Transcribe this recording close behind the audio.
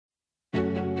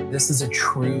This is a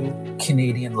true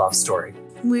Canadian love story.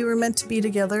 We were meant to be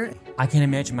together. I can't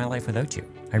imagine my life without you.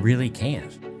 I really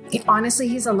can't. Honestly,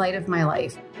 he's the light of my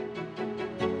life.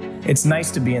 It's nice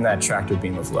to be in that tractor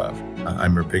beam of love.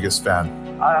 I'm her biggest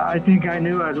fan. I think I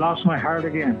knew I'd lost my heart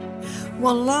again.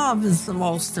 Well, love is the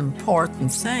most important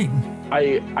thing.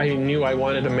 I knew I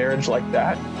wanted a marriage like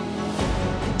that.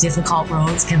 Difficult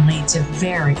roads can lead to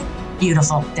very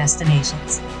beautiful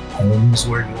destinations. Home is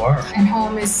where you are. And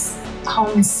home is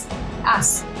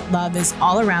us. Love is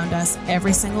all around us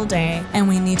every single day, and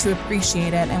we need to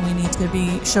appreciate it, and we need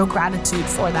to show gratitude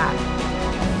for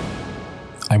that.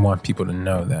 I want people to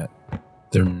know that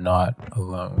they're not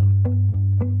alone.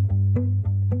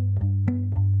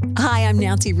 Hi, I'm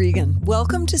Nancy Regan.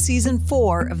 Welcome to Season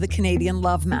 4 of the Canadian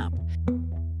Love Map.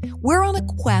 We're on a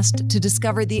quest to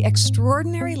discover the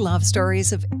extraordinary love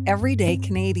stories of everyday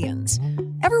Canadians.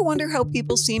 Ever wonder how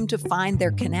people seem to find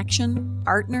their connection,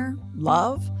 partner,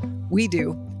 love? We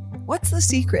do. What's the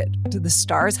secret? Do the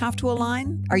stars have to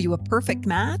align? Are you a perfect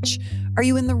match? Are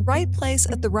you in the right place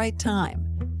at the right time?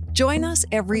 Join us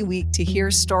every week to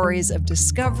hear stories of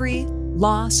discovery,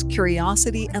 loss,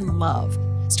 curiosity, and love.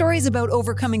 Stories about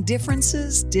overcoming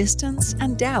differences, distance,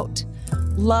 and doubt.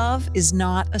 Love is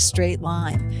not a straight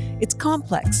line. It's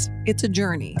complex. It's a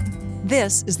journey.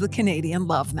 This is the Canadian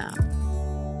Love Map.